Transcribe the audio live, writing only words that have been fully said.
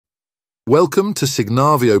Welcome to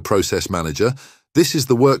Signavio Process Manager. This is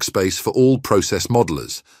the workspace for all process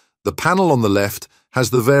modelers. The panel on the left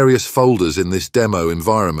has the various folders in this demo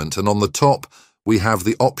environment, and on the top we have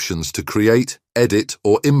the options to create, edit,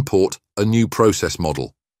 or import a new process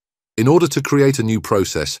model. In order to create a new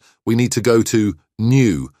process, we need to go to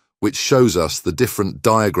New, which shows us the different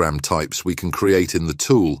diagram types we can create in the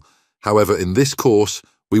tool. However, in this course,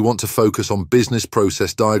 we want to focus on Business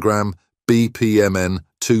Process Diagram BPMN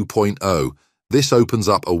 2.0. This opens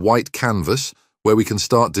up a white canvas where we can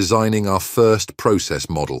start designing our first process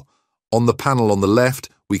model. On the panel on the left,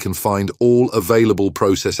 we can find all available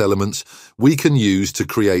process elements we can use to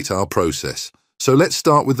create our process. So let's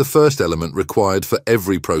start with the first element required for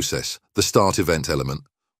every process, the start event element.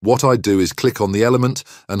 What I do is click on the element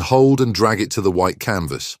and hold and drag it to the white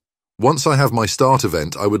canvas. Once I have my start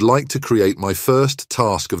event, I would like to create my first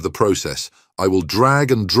task of the process. I will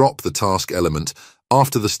drag and drop the task element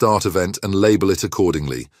after the start event and label it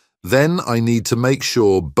accordingly. Then I need to make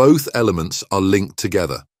sure both elements are linked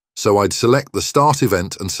together. So I'd select the start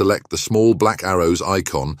event and select the small black arrows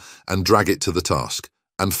icon and drag it to the task.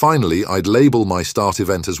 And finally, I'd label my start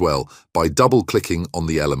event as well by double-clicking on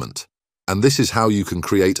the element. And this is how you can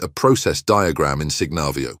create a process diagram in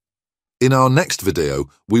Signavio. In our next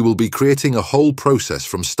video, we will be creating a whole process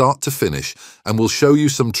from start to finish, and we'll show you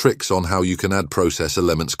some tricks on how you can add process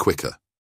elements quicker.